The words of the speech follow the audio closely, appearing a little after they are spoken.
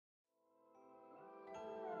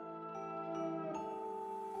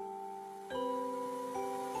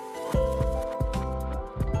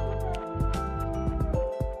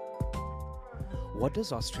What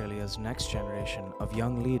does Australia's next generation of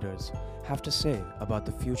young leaders have to say about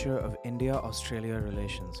the future of India Australia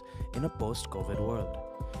relations in a post COVID world?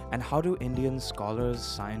 And how do Indian scholars,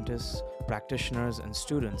 scientists, practitioners, and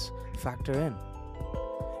students factor in?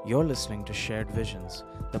 You're listening to Shared Visions,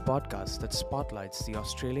 the podcast that spotlights the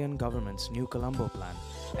Australian government's New Colombo plan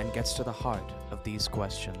and gets to the heart of these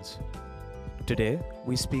questions. Today,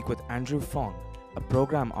 we speak with Andrew Fong, a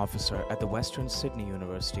program officer at the Western Sydney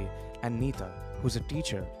University, and Neeta, who's a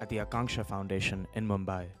teacher at the Akanksha Foundation in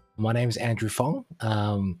Mumbai. My name is Andrew Fong.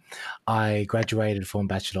 I graduated from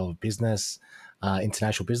Bachelor of Business,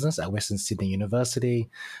 International Business at Western Sydney University,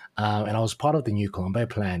 and I was part of the New Colombo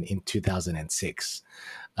Plan in 2006.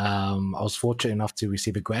 I was fortunate enough to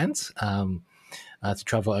receive a grant to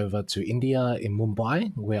travel over to India in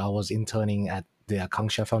Mumbai, where I was interning at the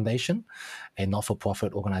Akanksha Foundation, a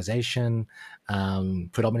not-for-profit organization,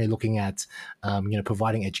 predominantly looking at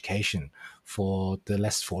providing education for the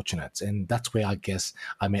less fortunate. And that's where I guess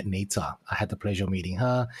I met Neeta. I had the pleasure of meeting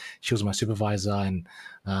her. She was my supervisor, and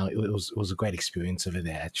it was a great experience over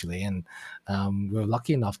there, actually. And we were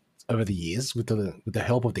lucky enough over the years with the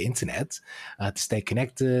help of the internet to stay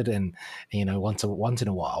connected and once in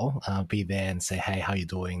a while be there and say, hey, how you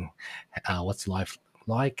doing, what's life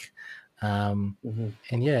like, and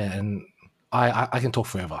I can talk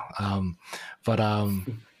forever, but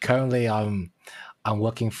currently I'm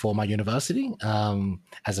working for my university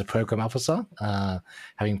as a program officer,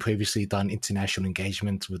 having previously done international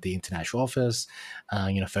engagement with the international office,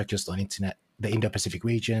 focused on the Indo-Pacific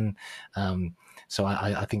region. So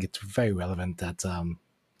I think it's very relevant that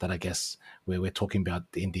I guess we're talking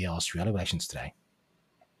about the India-Australia relations today.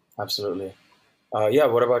 Absolutely.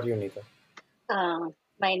 What about you, Neeta?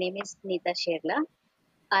 My name is Neeta Sherla.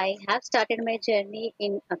 I have started my journey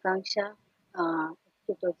in Akanksha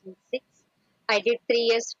 2006. I did 3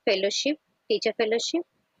 years fellowship, teacher fellowship.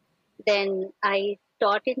 Then I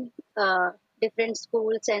taught in different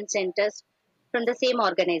schools and centers from the same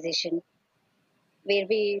organization, where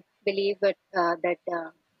we believe that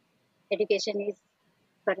education is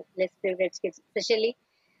for less privileged kids, especially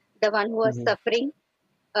the one who are suffering.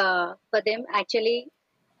 For them, actually,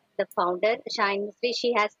 the founder, Shine Sri,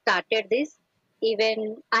 she has started this.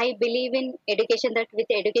 Even I believe in education, that with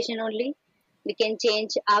education only we can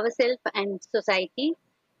change ourselves and society.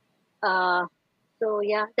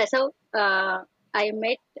 That's how I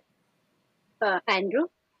met Andrew.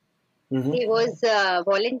 He was a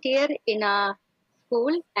volunteer in a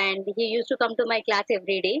school, and he used to come to my class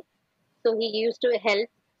every day. So he used to help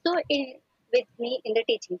with me in the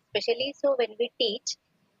teaching, especially so when we teach.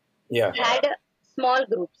 We had small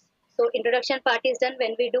groups. So introduction part is done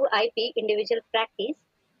when we do IP, individual practice.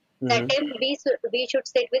 That time we should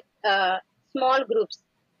sit with small groups.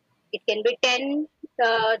 It can be 10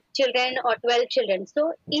 children or 12 children.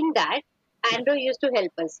 So in that, Andrew used to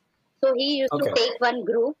help us. So he used to take one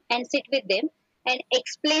group and sit with them and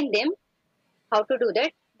explain them how to do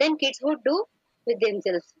that. Then kids would do with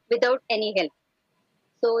themselves without any help.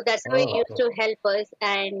 So that's how he used to help us,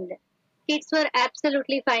 and kids were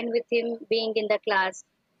absolutely fine with him being in the class.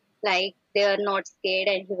 Like, they are not scared,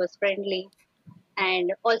 and he was friendly.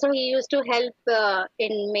 And also he used to help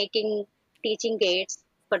in making teaching aids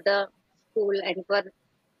for the school and for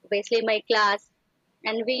basically my class.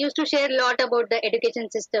 And we used to share a lot about the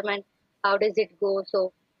education system and how does it go.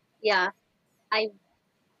 So I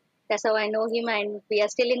that's how I know him, and we are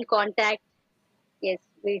still in contact. Yes,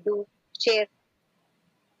 we do share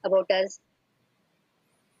about us.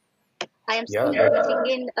 I am still teaching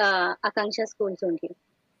in Akanksha schools only.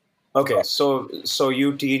 Okay, so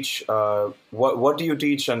you teach. What do you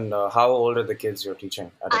teach, and how old are the kids you're teaching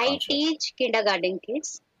at Akanksha? I teach kindergarten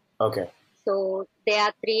kids. Okay. So they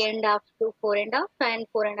are 3.5 to 4.5, and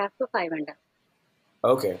 4.5 to 5.5.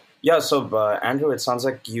 Okay. Yeah. So Andrew, it sounds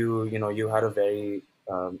like you had a very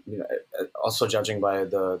also judging by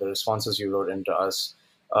the responses you wrote into us,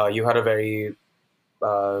 you had a very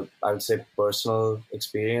I would say personal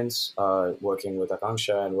experience working with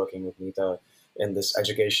Akanksha and working with Neeta in this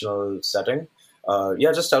educational setting.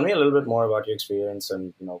 Just tell me a little bit more about your experience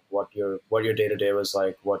and what your day to day was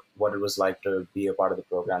like, what it was like to be a part of the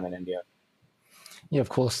program in India. Yeah, of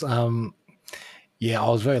course. I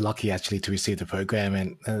was very lucky actually to receive the program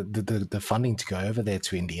and the funding to go over there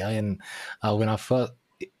to India. And when I first,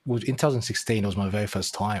 in 2016, it was my very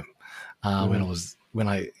first time when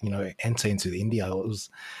I entered into India.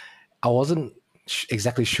 I wasn't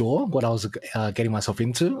exactly sure what I was getting myself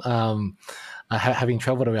into. Having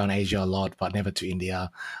traveled around Asia a lot, but never to India,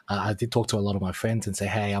 I did talk to a lot of my friends and say,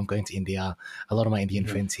 "Hey, I'm going to India." A lot of my Indian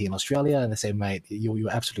friends here in Australia, and they say, "Mate, you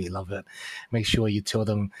absolutely love it. Make sure you tell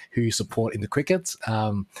them who you support in the cricket,"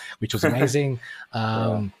 which was amazing.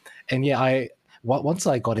 And yeah, once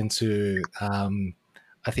I got into,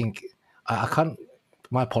 I think I can't.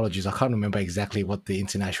 My apologies. I can't remember exactly what the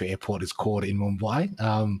international airport is called in Mumbai.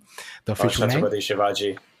 The official name. Chhatrapati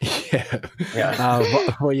Shivaji.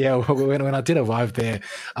 But yeah, when I did arrive there,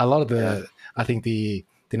 a lot of I think the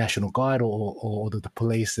National Guard or the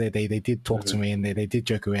police they did talk to me, and they did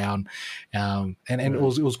joke around, and it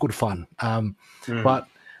was good fun.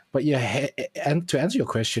 But yeah, and to answer your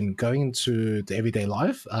question, going into the everyday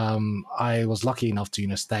life, I was lucky enough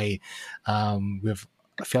to stay with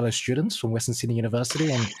fellow students from Western Sydney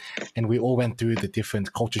University, and we all went through the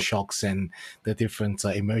different culture shocks and the different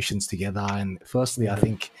emotions together. And firstly, I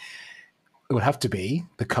think it would have to be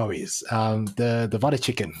the curries, the butter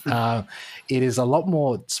chicken. It is a lot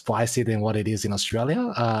more spicy than what it is in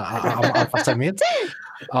Australia. I must admit.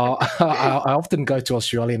 I often go to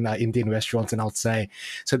Australian Indian restaurants, and I'll say,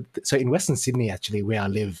 so in Western Sydney, actually, where I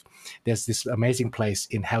live, there's this amazing place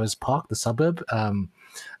in Harris Park, the suburb.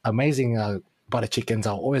 Amazing butter chickens.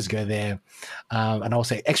 I'll always go there, and I'll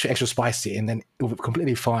say extra spicy, and then it will be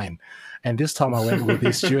completely fine. And this time I went with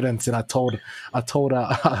these students, and I told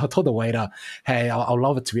the waiter, "Hey, I'll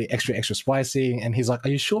love it to be extra spicy." And he's like, "Are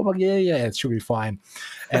you sure?" I'm like, "Yeah, it should be fine."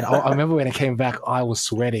 And I remember when it came back, I was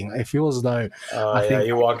sweating. It feels as though I think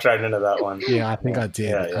you walked right into that one. Yeah, I think I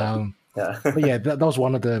did. But yeah, that was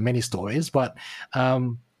one of the many stories. But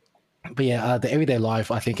the everyday life,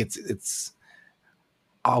 I think it's.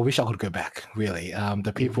 I wish I could go back. Really,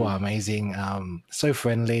 the people are amazing, so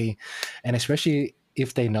friendly, and especially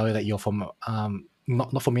if they know that you're from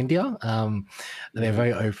not from India, they're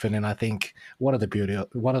very open. And I think one of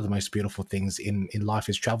the most beautiful things in life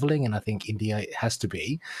is traveling, and I think India has to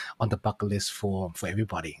be on the bucket list for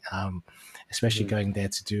everybody, especially going there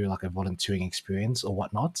to do like a volunteering experience or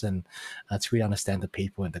whatnot, and to really understand the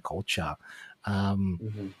people and the culture.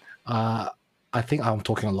 I think I'm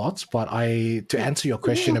talking a lot, but to answer your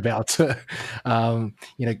question about the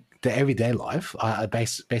everyday life, I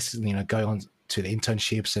basically go on to the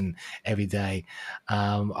internships, and every day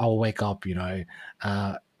I'll wake up in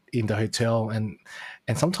the hotel, and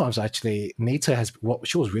sometimes actually Nita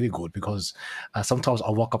she was really good, because sometimes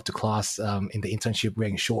I'll walk up to class in the internship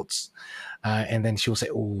wearing shorts, and then she'll say,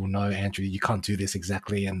 "Oh no, Andrew, you can't do this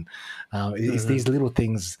exactly." And it's these little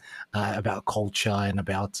things about culture and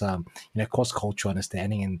about cross-cultural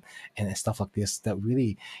understanding and stuff like this that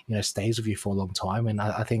really stays with you for a long time. And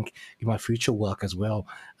I think in my future work as well,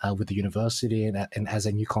 with the university and as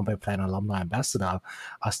a New Combo Plan alumni ambassador,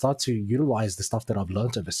 I start to utilize the stuff that I've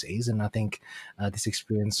learned overseas, and I think this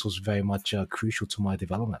experience was very much crucial to my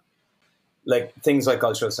development. Like things like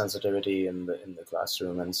cultural sensitivity in the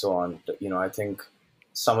classroom and so on. I think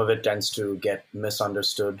some of it tends to get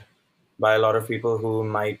misunderstood by a lot of people who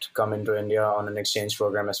might come into India on an exchange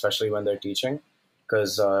program, especially when they're teaching.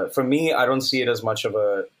 Because for me, I don't see it as much of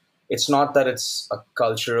a. It's not that it's a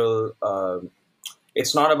cultural.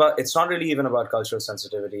 It's not really even about cultural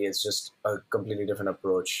sensitivity. It's just a completely different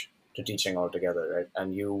approach to teaching altogether, right?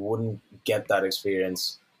 And you wouldn't get that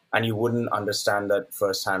experience, and you wouldn't understand that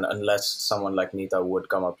firsthand unless someone like Nita would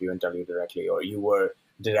come up to you and tell you directly, or you were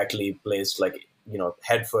directly placed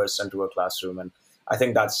head first into a classroom. And I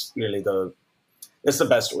think that's really it's the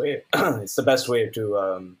best way. It's the best way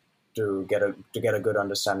to get a good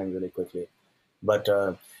understanding really quickly. But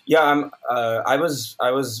I was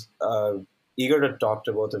eager to talk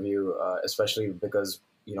to both of you, especially because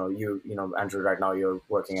Andrew, right now you're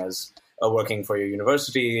working for your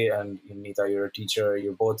university, and Nita, you're a teacher.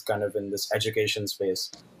 You're both kind of in this education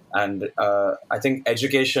space, and I think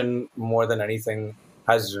education more than anything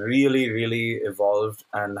has really, really evolved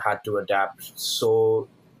and had to adapt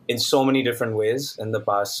in so many different ways in the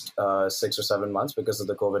past 6 or 7 months because of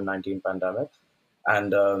the COVID-19 pandemic.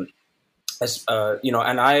 And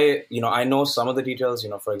and I know some of the details.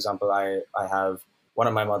 For example, I have one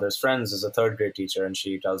of my mother's friends is a third grade teacher, and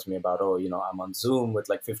she tells me about, I'm on Zoom with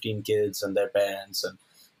like 15 kids and their parents, and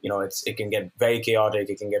it can get very chaotic.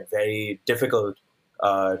 It can get very difficult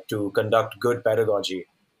to conduct good pedagogy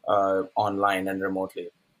online and remotely.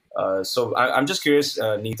 So I'm just curious,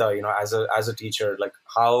 Nita, as a teacher, like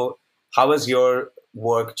how has your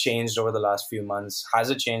work changed over the last few months? Has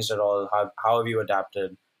it changed at all? How have you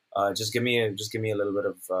adapted? Just give me a little bit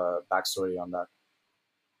of backstory on that.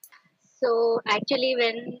 So actually,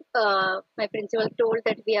 when my principal told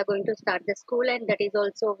that we are going to start the school and that is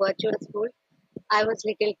also virtual school, I was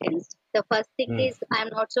little tensed. The first thing is I'm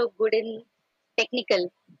not so good in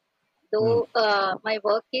technical, though my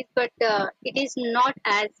work is, but it is not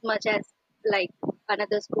as much as like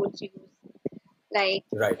another schools use. Like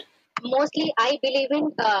Right. mostly, I believe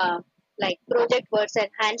in like project works and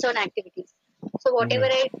hands-on activities. So whatever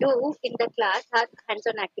I do in the class are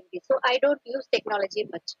hands-on activities. So I don't use technology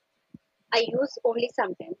much. I use only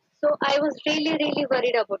sometimes. So I was really, really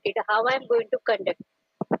worried about it, how I'm going to conduct.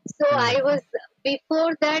 So I was,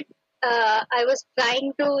 before that, I was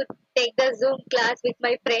trying to take the Zoom class with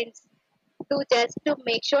my friends to just to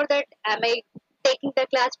make sure that am I taking the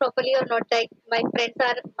class properly or not. Like my friends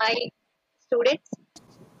are my students,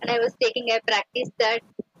 and I was taking a practice that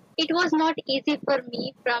it was not easy for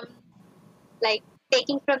me from like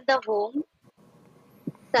taking from the home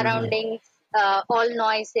surroundings, all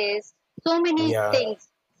noises, so many Yeah. things.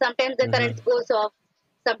 Sometimes the current goes off,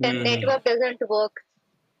 sometimes network doesn't work,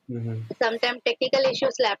 sometimes technical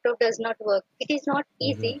issues, laptop does not work. It is not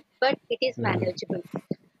easy, but it is manageable.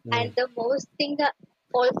 And the most thing that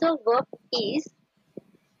also work is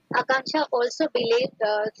Akanksha also believes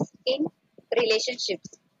in relationships.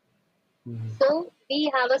 So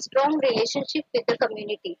we have a strong relationship with the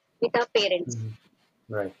community, with our parents.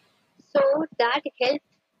 Right. So that helped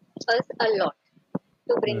us a lot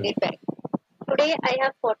to bring it back. Today I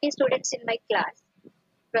have 40 students in my class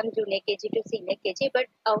from junior KG to senior KG, but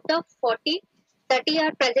out of 40, 30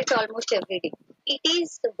 are present almost every day. It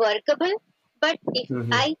is workable, but if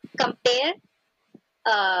I compare,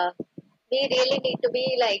 we really need to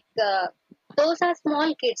be like, those are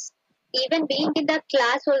small kids. Even being in the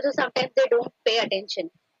class also sometimes they don't pay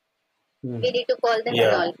attention. We need to call them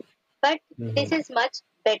and all. But this is much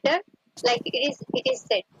better. Like it is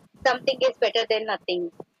said, something is better than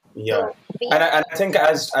nothing. Yeah. So And I think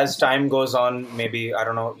as time goes on, maybe I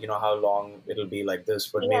don't know, how long it'll be like this,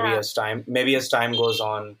 but maybe as time goes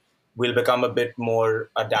on, we'll become a bit more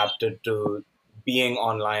adapted to being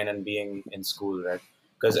online and being in school, right?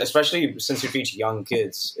 Because especially since you teach young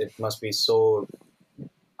kids, it must be so,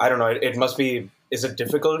 I don't know, it must be, is it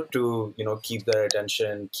difficult to, keep their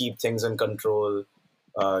attention, keep things in control?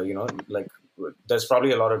 Like there's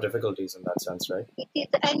probably a lot of difficulties in that sense, right? it is,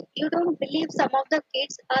 and you don't believe some of the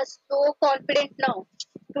kids are so confident now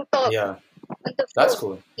to talk Yeah. on the phone. That's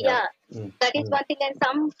cool. Yeah. That is one thing. And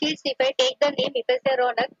some kids, if I take the name, if I say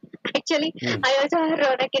Ronak, actually, I also have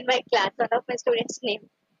Ronak in my class, one of my students' name.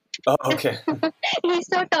 Oh, okay. He's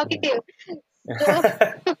so talkative. So,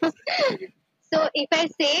 so if I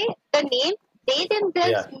say the name, they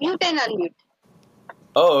themselves mute and unmute.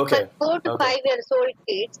 Oh, okay. For 4 to 5 years old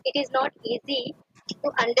kids, it is not easy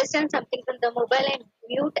to understand something from the mobile and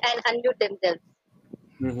mute and unmute themselves.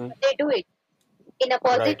 They do it. In a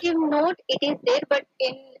positive note, it is there, but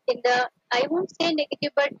in the, I won't say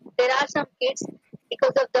negative, but there are some kids,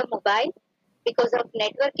 because of the mobile, because of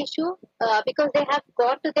network issue, because they have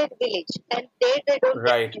gone to their village and there they don't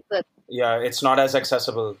get network. Yeah, it's not as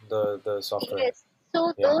accessible, the software. Yes.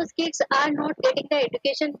 So those kids are not getting the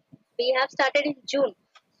education. We have started in June.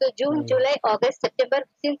 So June, July, August, September,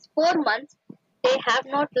 since 4 months, they have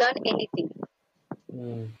not learned anything.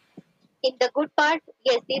 In the good part,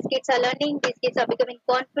 yes, these kids are learning, these kids are becoming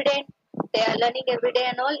confident, they are learning every day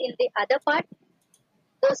and all. In the other part,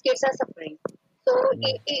 those kids are suffering. So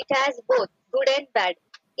it has both good and bad.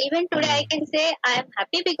 Even today, I can say I am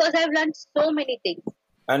happy because I've learned so many things.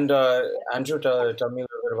 And Andrew, tell me a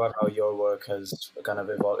little bit about how your work has kind of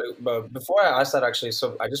evolved. But before I ask that, actually,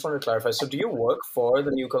 so I just want to clarify. So, do you work for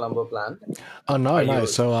the New Colombo Plan? Oh no.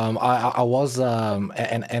 So I was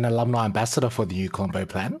an alumni ambassador for the New Colombo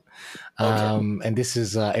Plan, and this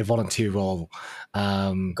is a volunteer role.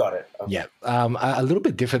 Got it. Okay. Yeah, a little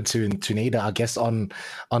bit different to Nida, I guess, on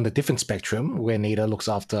the different spectrum where Nida looks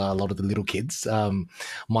after a lot of the little kids.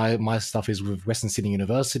 My stuff is with Western Sydney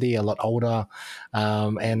University, a lot older,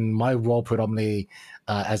 and my role predominantly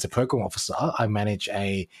as a program officer, I manage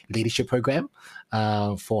a leadership program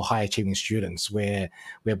for high achieving students,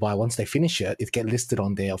 whereby once they finish it, it gets listed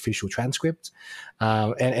on their official transcript,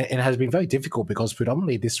 and it has been very difficult because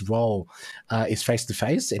predominantly this role is face to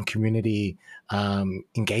face and community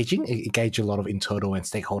engage a lot of internal and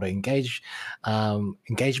stakeholder engagements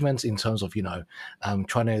in terms of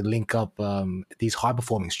trying to link up these high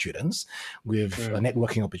performing students with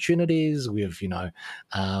networking opportunities, with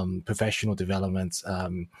professional development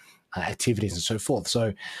activities and so forth.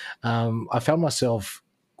 So I found myself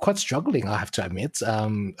quite struggling, I have to admit,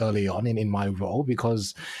 early on in my role,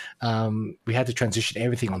 because we had to transition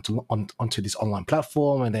everything onto this online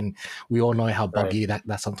platform, and then we all know how buggy that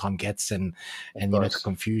sometimes gets, and the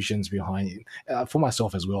confusions behind it. For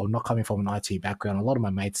myself as well, not coming from an IT background, a lot of my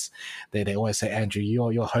mates, they always say, Andrew,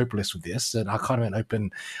 you're hopeless with this, and I can't even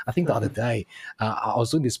open. I think the other day I was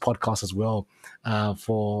doing this podcast as well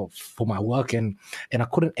for my work, and I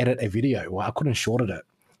couldn't edit a video, or I couldn't shorten it.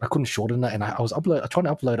 And I was trying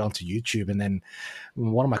to upload it onto YouTube, and then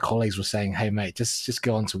one of my colleagues was saying, "Hey, mate, just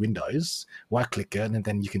go onto Windows, right-click it, and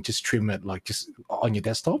then you can just trim it like just on your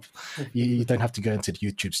desktop. You don't have to go into the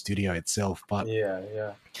YouTube studio itself." But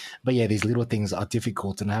these little things are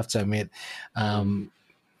difficult, and I have to admit.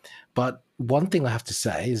 But one thing I have to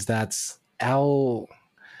say is that our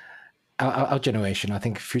generation, I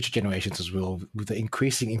think future generations as well, with the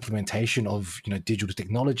increasing implementation of digital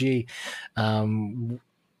technology,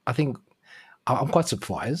 I think I'm quite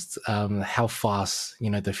surprised how fast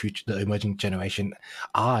the emerging generation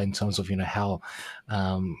are in terms of how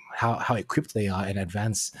equipped they are and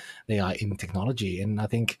advanced they are in technology, and I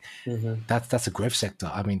think that's a growth sector.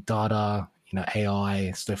 I mean, data,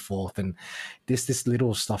 AI, so forth, and this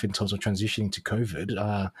little stuff in terms of transitioning to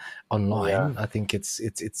COVID online. I think it's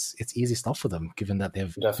easy stuff for them, given that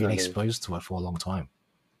they've been exposed to it for a long time.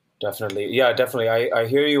 Definitely. I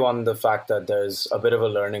hear you on the fact that there's a bit of a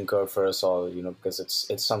learning curve for us all, because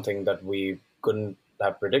it's something that we couldn't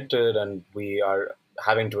have predicted, and we are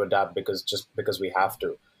having to adapt because we have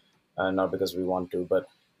to, and not because we want to. But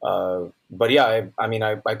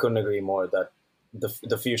I couldn't agree more that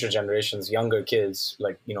the future generations, younger kids,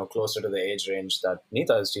 like, closer to the age range that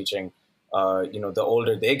Neeta is teaching, the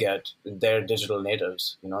older they get, they're digital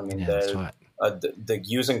natives. That's right. The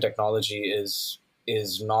using technology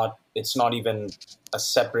it's not even a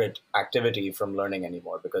separate activity from learning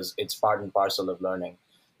anymore, because it's part and parcel of learning.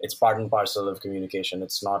 It's part and parcel of communication.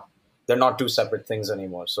 They're not two separate things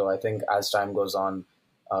anymore. So I think as time goes on,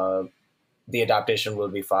 the adaptation will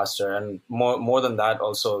be faster, and more than that,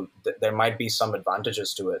 also there might be some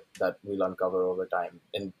advantages to it that we'll uncover over time,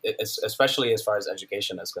 and especially as far as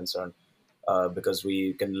education is concerned, because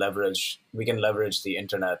we can leverage the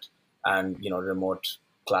internet and remote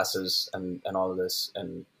classes and all of this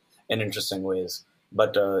in interesting ways.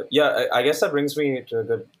 But I guess that brings me to a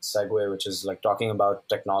good segue, which is like talking about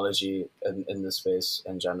technology in this space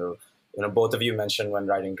in general. Both of you mentioned when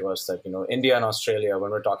writing to us that India and Australia,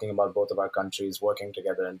 when we're talking about both of our countries working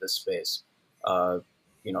together in this space,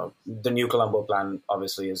 the New Colombo Plan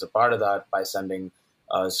obviously is a part of that, by sending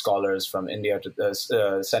scholars from India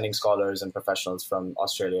to sending scholars and professionals from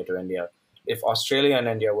Australia to India. If Australia and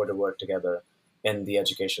India were to work together in the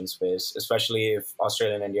education space, especially if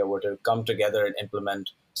Australia and India were to come together and implement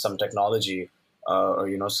some technology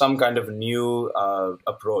or some kind of new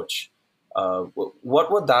approach,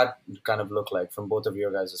 what would that kind of look like from both of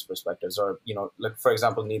your guys' perspectives? Or like, for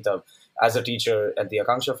example, Neeta, as a teacher at the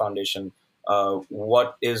Akanksha Foundation,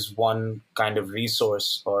 what is one kind of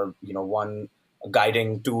resource or one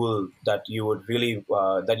guiding tool that you would really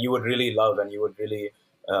love and you would really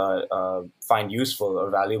find useful or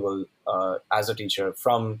valuable as a teacher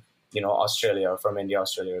from Australia or from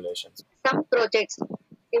India-Australia relations? Some projects,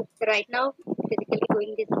 if right now physically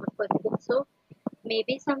going is not possible, so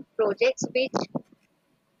maybe some projects which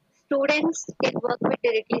students can work with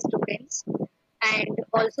directly students, and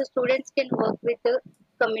also students can work with the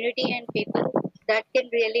community and people that can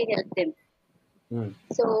really help them.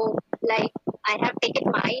 So like I have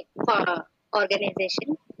taken my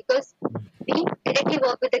organization, because we directly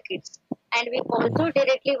work with the kids and we also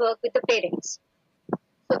directly work with the parents.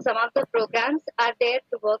 So some of the programs are there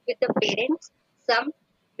to work with the parents, some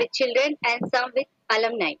with children and some with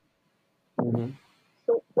alumni.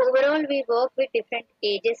 So overall we work with different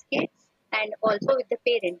ages kids and also with the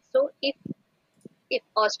parents. So if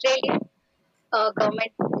Australian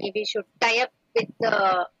government maybe should tie up with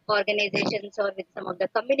the organizations or with some of the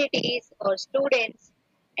communities or students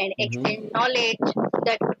and exchange knowledge,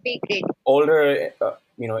 that would be great. Older,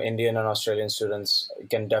 Indian and Australian students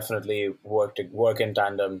can definitely work in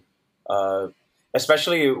tandem,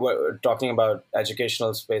 especially talking about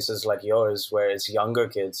educational spaces like yours, where it's younger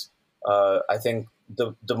kids. I think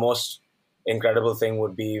the most incredible thing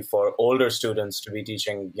would be for older students to be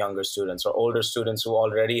teaching younger students, or older students who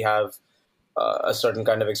already have a certain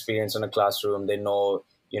kind of experience in a classroom. They know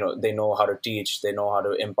how to teach, they know how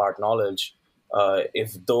to impart knowledge.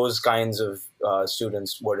 If those kinds of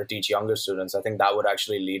students were to teach younger students, I think that would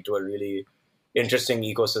actually lead to a really interesting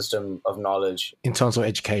ecosystem of knowledge. In terms of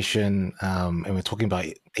education, and we're talking about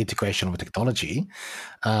integration of technology,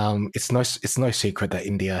 it's no secret that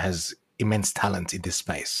India has immense talent in this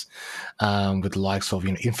space, with the likes of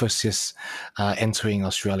Infosys entering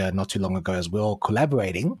Australia not too long ago as well,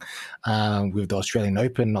 collaborating with the Australian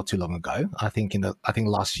Open not too long ago. I think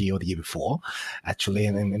last year or the year before, actually,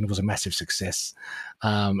 and it was a massive success.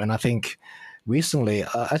 And I think recently,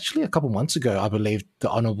 actually a couple months ago, I believe the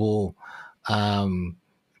Honourable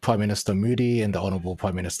Prime Minister Moody and the Honourable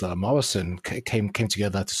Prime Minister Morrison came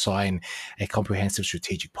together to sign a comprehensive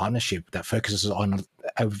strategic partnership that focuses on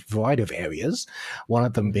a variety of areas, one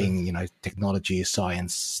of them being, technology,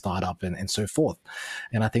 science, startup, and so forth.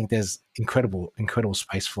 And I think there's incredible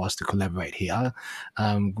space for us to collaborate here,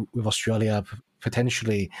 with Australia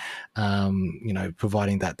potentially,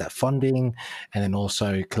 providing that funding, and then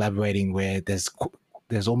also collaborating where there's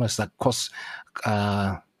almost like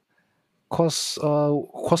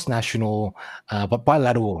cross-national, but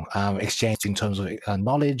bilateral exchange in terms of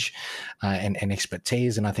knowledge and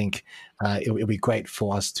expertise. And I think it'll be great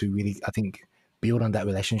for us to really, I think, build on that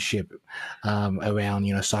relationship around,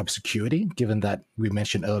 cybersecurity, given that we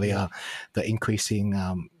mentioned earlier the increasing,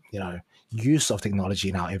 use of technology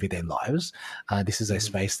in our everyday lives. This is a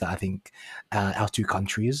space that I think our two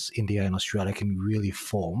countries, India and Australia, can really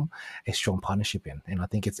form a strong partnership in. And I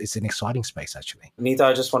think it's an exciting space, actually. Neeta,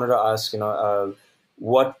 I just wanted to ask,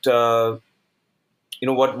 what does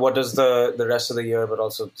the rest of the year, but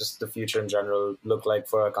also just the future in general, look like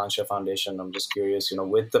for Akanksha Foundation? I'm just curious,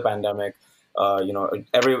 with the pandemic, I've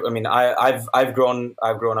grown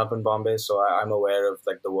up in Bombay, so I'm aware of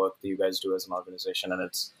like the work that you guys do as an organization, and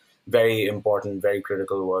it's very important, very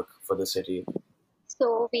critical work for the city.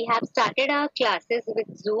 So we have started our classes with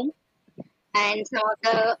Zoom, and some of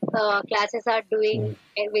the classes are doing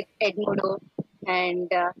with Edmodo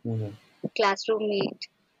and Classroom Meet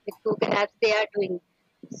with Google Apps. They are doing.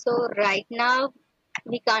 So right now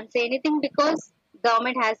we can't say anything because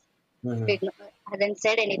government hasn't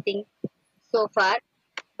said anything so far.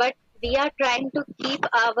 But we are trying to keep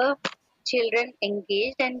our children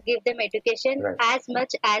engaged and give them education as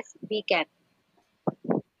much as we can.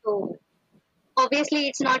 So obviously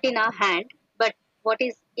it's not in our hand, but what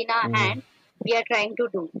is in our hand we are trying to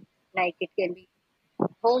do. Like it can be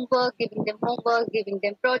homework, giving them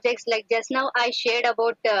projects. Like just now I shared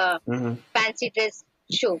about fancy dress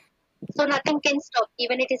show. So nothing can stop.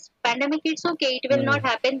 Even it is pandemic, it's okay. It will not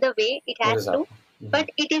happen the way it has to,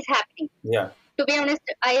 but it is happening. Yeah. To be honest,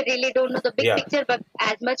 I really don't know the big picture, but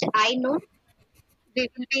as much I know, we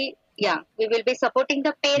will be supporting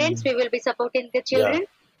the parents, we will be supporting the children.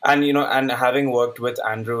 Yeah. And, and having worked with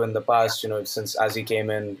Andrew in the past, since as he came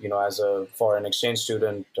in, as a foreign exchange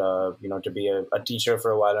student, to be a teacher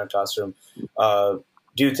for a while in a classroom, do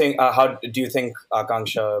you think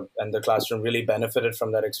Akanksha and the classroom really benefited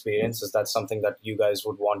from that experience? Is that something that you guys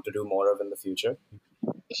would want to do more of in the future?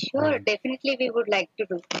 Sure, definitely we would like to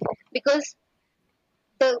do, because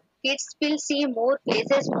the kids will see more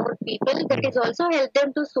places, more people. That is also help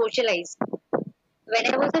them to socialize. When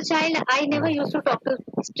I was a child, I never used to talk to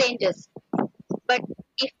strangers. But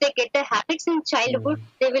if they get the habits in childhood,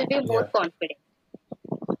 they will be more confident.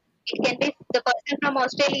 It can be the person from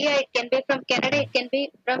Australia, it can be from Canada, it can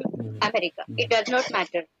be from America. It does not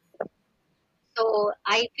matter. So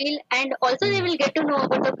I feel, and also they will get to know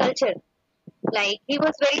about the culture. Like he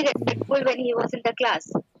was very respectful when he was in the class.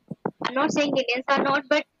 I'm not saying Indians are not,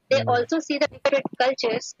 but they also see the different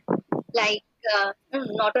cultures, like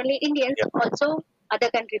not only Indians, also other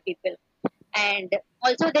country people. And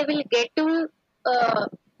also they will get to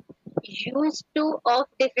used to of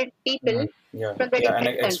different people from the different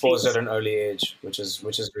and exposed countries. at an early age, which is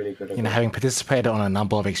really critical. Having participated on a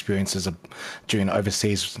number of experiences during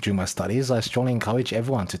my studies, I strongly encourage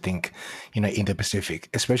everyone to think, Indo-Pacific,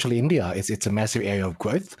 especially India. It's a massive area of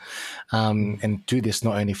growth, and do this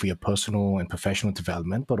not only for your personal and professional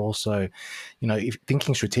development, but also, if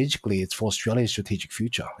thinking strategically, it's for Australia's strategic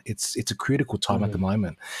future. It's a critical time at the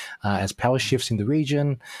moment, as power shifts in the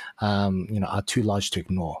region, are too large to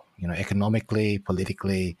ignore. Economically,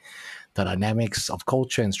 politically, the dynamics of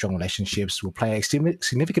culture and strong relationships will play a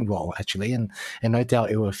significant role, actually, and no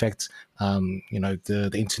doubt it will affect,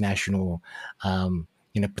 the international,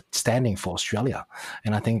 standing for Australia.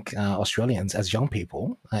 And I think Australians, as young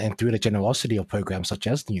people, and through the generosity of programs such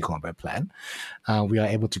as the New Colombo Plan, we are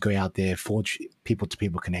able to go out there, forge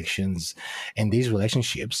people-to-people connections, and these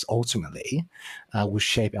relationships ultimately will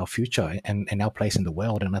shape our future and our place in the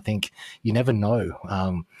world. And I think you never know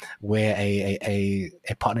where a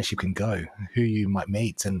partnership can go, who you might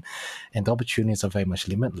meet, and the opportunities are very much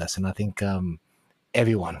limitless. And I think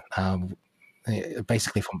everyone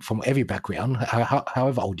basically from every background,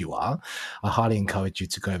 however old you are, I highly encourage you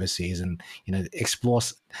to go overseas and explore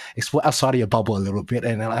outside of your bubble a little bit.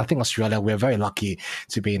 And I think Australia, we're very lucky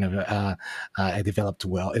to be in a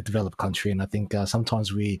developed country, and I think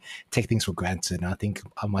sometimes we take things for granted. And I think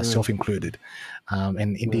myself included,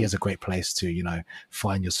 and India is a great place to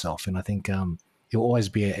find yourself. And I think you'll always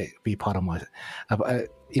be part of my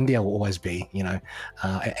India will always be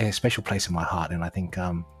a special place in my heart. And I think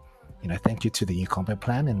thank you to the New Combat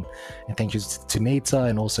Plan, and thank you to Nita,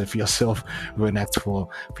 and also for yourself, Ronak, for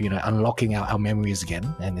unlocking our memories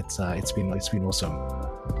again. And it's been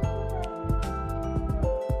awesome.